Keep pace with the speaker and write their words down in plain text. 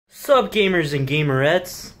Sup, gamers and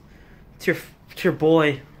gamerettes? It's your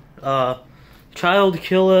boy, Child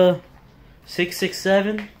Killer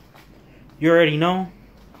 667. You already know.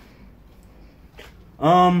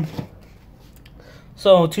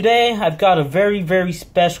 So today I've got a very, very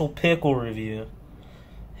special pickle review.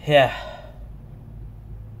 Yeah.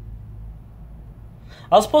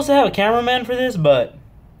 I was supposed to have a cameraman for this, but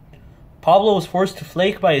Pablo was forced to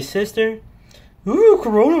flake by his sister. Ooh,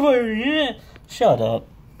 coronavirus, yeah. Shut up.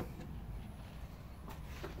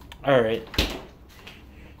 Alright.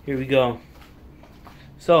 Here we go.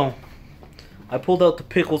 So, I pulled out the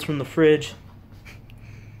pickles from the fridge.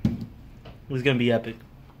 It was gonna be epic.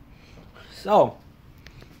 So,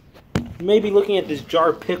 you may be looking at this jar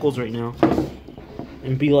of pickles right now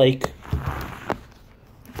and be like,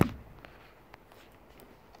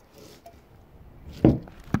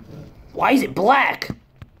 why is it black?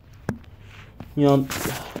 You know,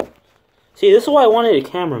 see, this is why I wanted a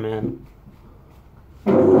cameraman.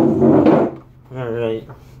 Alright.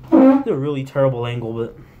 It's a really terrible angle,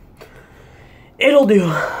 but it'll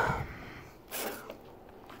do.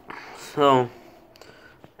 So,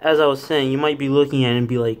 as I was saying, you might be looking at it and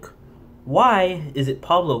be like, why is it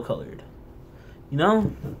Pablo colored? You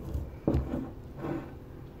know?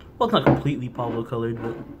 Well, it's not completely Pablo colored,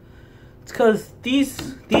 but it's because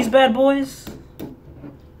these bad boys,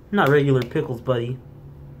 not regular pickles, buddy.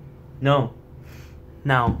 No.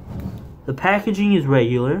 Now, the packaging is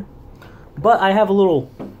regular, but I have a little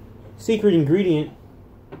secret ingredient.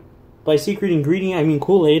 By secret ingredient, I mean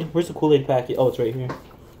Kool-Aid. Where's the Kool-Aid packet? Oh, it's right here.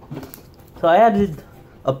 So I added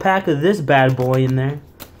a pack of this bad boy in there.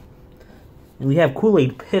 And we have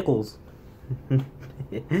Kool-Aid pickles. You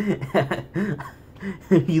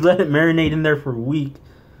let it marinate in there for a week.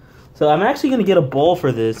 So I'm actually going to get a bowl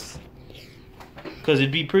for this, because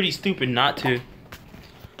it'd be pretty stupid not to.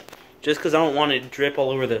 Just because I don't want it to drip all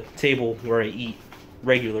over the table where I eat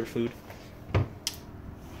regular food.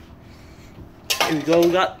 Here we go.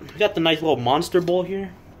 We got the nice little monster bowl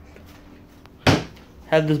here.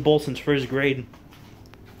 Had this bowl since first grade.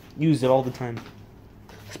 Use it all the time.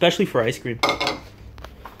 Especially for ice cream.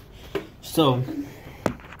 So,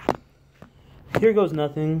 here goes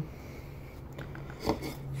nothing.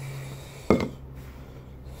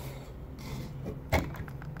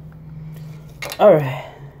 Alright.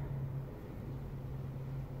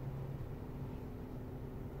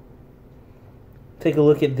 Take a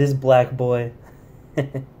look at this black boy.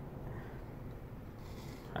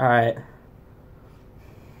 Alright.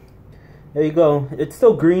 There you go. It's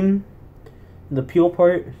still green, the peel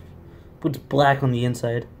part, but it's black on the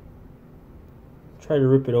inside. Try to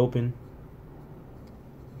rip it open.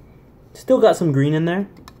 Still got some green in there.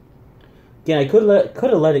 Again, I could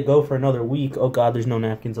have let it go for another week. Oh god, there's no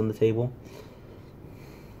napkins on the table.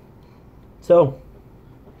 So,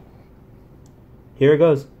 here it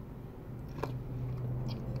goes.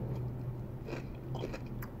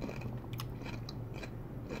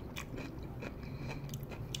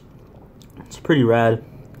 It's pretty rad.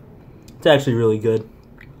 It's actually really good.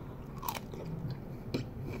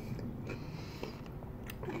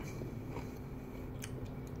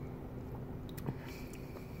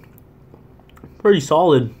 Pretty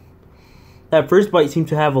solid. That first bite seemed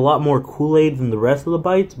to have a lot more Kool-Aid than the rest of the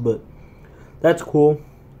bites, but that's cool.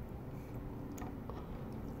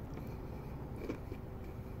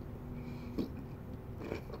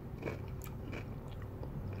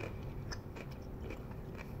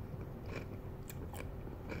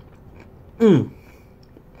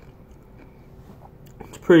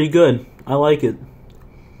 It's pretty good. I like it.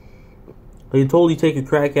 I can totally take a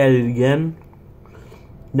crack at it again.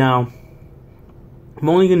 Now, I'm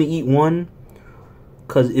only going to eat one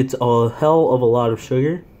because it's a hell of a lot of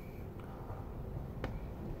sugar.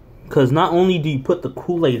 Because not only do you put the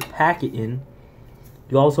Kool-Aid packet in,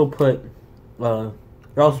 you also put, you're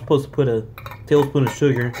also supposed to put a tablespoon of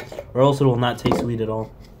sugar, or else it will not taste sweet at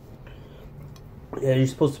all. Yeah, you're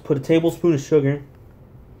supposed to put a tablespoon of sugar,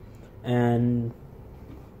 and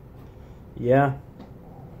yeah,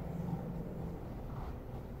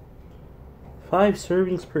 5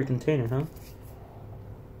 servings per container, huh?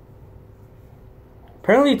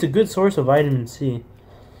 Apparently it's a good source of vitamin C.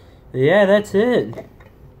 Yeah, that's it.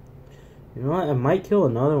 You know what? I might kill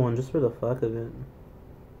another one just for the fuck of it.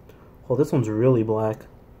 Oh, this one's really black.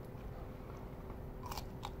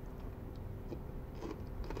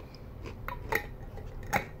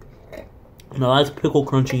 No, that's pickle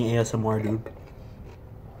crunching ASMR, dude.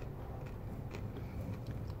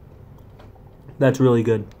 That's really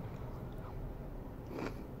good.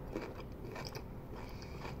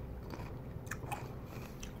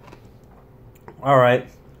 Alright.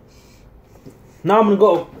 Now I'm gonna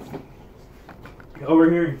go over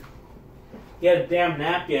here, get a damn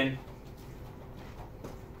napkin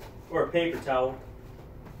or a paper towel.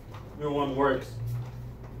 Either one works.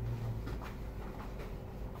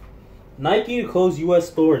 Nike to close U.S.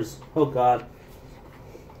 stores. Oh God.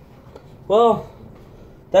 Well,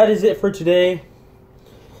 that is it for today.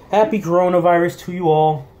 Happy coronavirus to you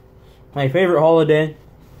all. My favorite holiday.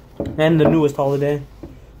 And the newest holiday.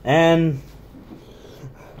 And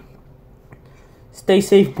stay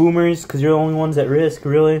safe, boomers, because you're the only ones at risk,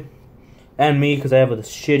 really. And me, because I have the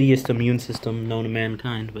shittiest immune system known to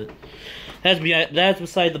mankind. But that's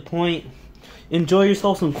beside the point. Enjoy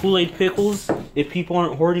yourself some Kool-Aid pickles if people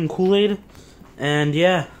aren't hoarding Kool-Aid. And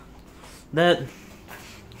yeah,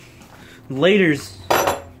 laters.